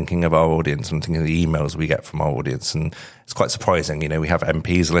I'm just thinking of our audience, I'm thinking of the emails we get from our audience, and it's quite surprising. We have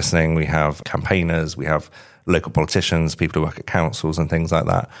MPs listening, we have campaigners, we have local politicians, people who work at councils and things like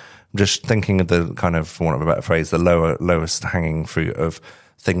that. I'm just thinking of the kind of, for want of a better phrase, the lowest hanging fruit of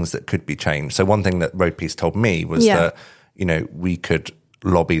things that could be changed. So one thing that Road Peace told me was that, we could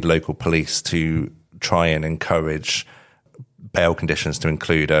lobby local police to try and encourage bail conditions to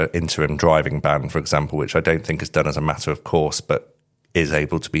include an interim driving ban, for example, which I don't think is done as a matter of course, but is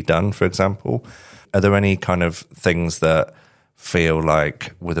able to be done, for example. Are there any kind of things that feel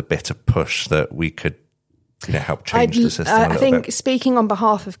like, with a bit of push, that we could help change the system a little bit? I think, speaking on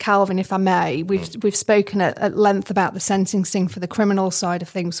behalf of Calvin, if I may, we've spoken at length about the sentencing for the criminal side of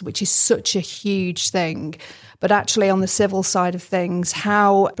things, which is such a huge thing. But actually, on the civil side of things,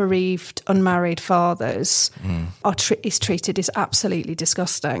 how bereaved, unmarried fathers is treated is absolutely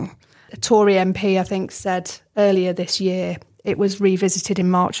disgusting. A Tory MP, I think, said earlier this year, it was revisited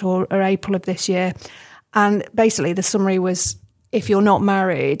in March or April of this year, and basically the summary was, if you're not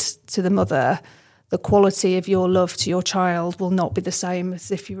married to the mother, the quality of your love to your child will not be the same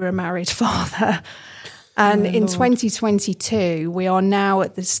as if you were a married father. And in 2022, we are now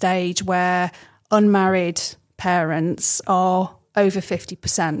at the stage where unmarried parents are over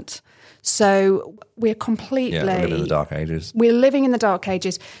 50%. So we're completely... we're living in the dark ages. We're living in the dark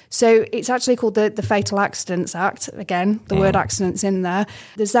ages. So it's actually called the Fatal Accidents Act. Again, the word accidents in there.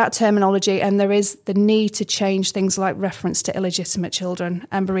 There's that terminology, and there is the need to change things like reference to illegitimate children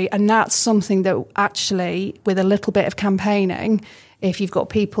and bereaved. And that's something that actually, with a little bit of campaigning, if you've got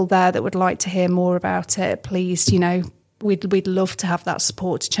people there that would like to hear more about it, please, we'd love to have that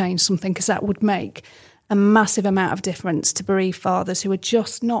support to change something, because that would make a massive amount of difference to bereaved fathers who are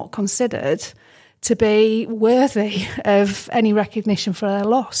just not considered to be worthy of any recognition for their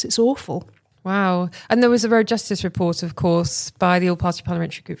loss. It's awful. Wow. And there was a Road Justice report, of course, by the All-Party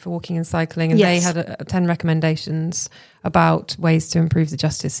Parliamentary Group for Walking and Cycling, and they had 10 recommendations about ways to improve the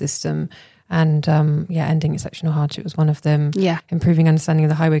justice system. And ending exceptional hardship was one of them. Yeah. Improving understanding of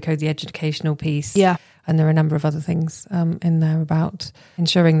the highway code, the educational piece. Yeah. And there are a number of other things in there about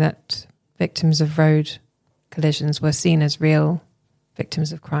ensuring that victims of road collisions were seen as real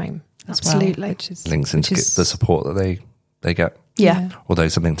victims of crime as Absolutely. well. Which is, links into the support that they get. Yeah. Although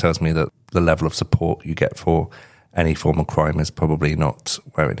something tells me that the level of support you get for any form of crime is probably not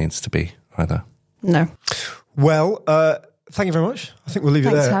where it needs to be either. No. Well, thank you very much. I think we'll leave it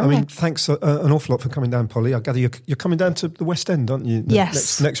Thanks, there. Harry. I mean, thanks an awful lot for coming down, Polly. I gather you're coming down to the West End, aren't you?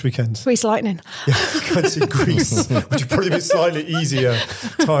 Yes. Next weekend. Grease Lightning. Yeah, go and see Greece, which would probably be a slightly easier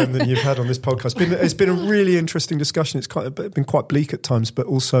time than you've had on this podcast. It's been a really interesting discussion. It's been quite bleak at times, but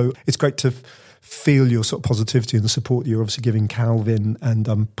also it's great to feel your sort of positivity and the support you're obviously giving Calvin. And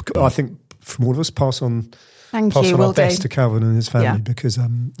I think from all of us, pass on our best to Calvin and his family because,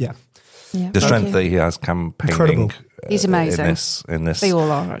 the strength that he has campaigning. Incredible. He's amazing. In this They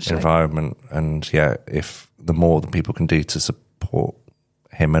all are, actually. environment. And if the more that people can do to support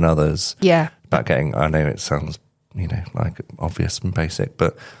him and others, about getting, I know it sounds, like obvious and basic,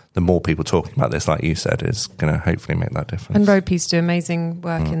 but the more people talking about this, like you said, is going to hopefully make that difference. And Road Peace do amazing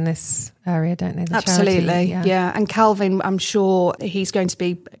work in this area, don't they? The Absolutely, charity, yeah. And Calvin, I'm sure he's going to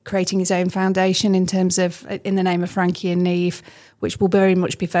be creating his own foundation in the name of Frankie and Neve, which will very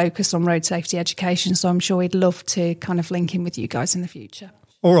much be focused on road safety education. So I'm sure he'd love to kind of link in with you guys in the future.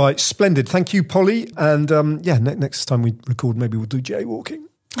 All right, splendid. Thank you, Polly. And next time we record, maybe we'll do jaywalking.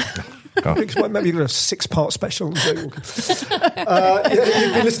 Maybe we'll have a 6-part special on jaywalking.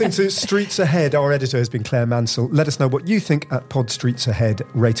 You've been listening to Streets Ahead. Our editor has been Claire Mansell. Let us know what you think at Pod Streets Ahead.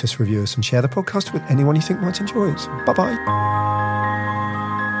 Rate us, review us, and share the podcast with anyone you think might enjoy it. Bye-bye.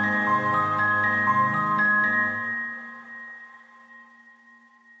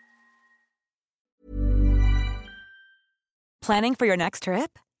 Planning for your next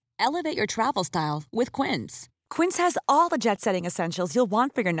trip? Elevate your travel style with Quince. Quince has all the jet-setting essentials you'll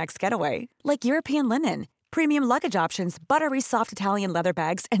want for your next getaway, like European linen, premium luggage options, buttery soft Italian leather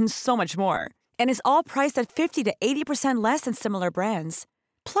bags, and so much more. And is all priced at 50 to 80% less than similar brands.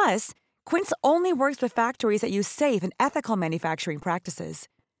 Plus, Quince only works with factories that use safe and ethical manufacturing practices.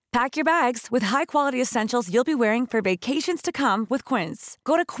 Pack your bags with high-quality essentials you'll be wearing for vacations to come with Quince.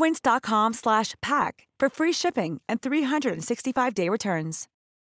 Go to quince.com/pack for free shipping and 365-day returns.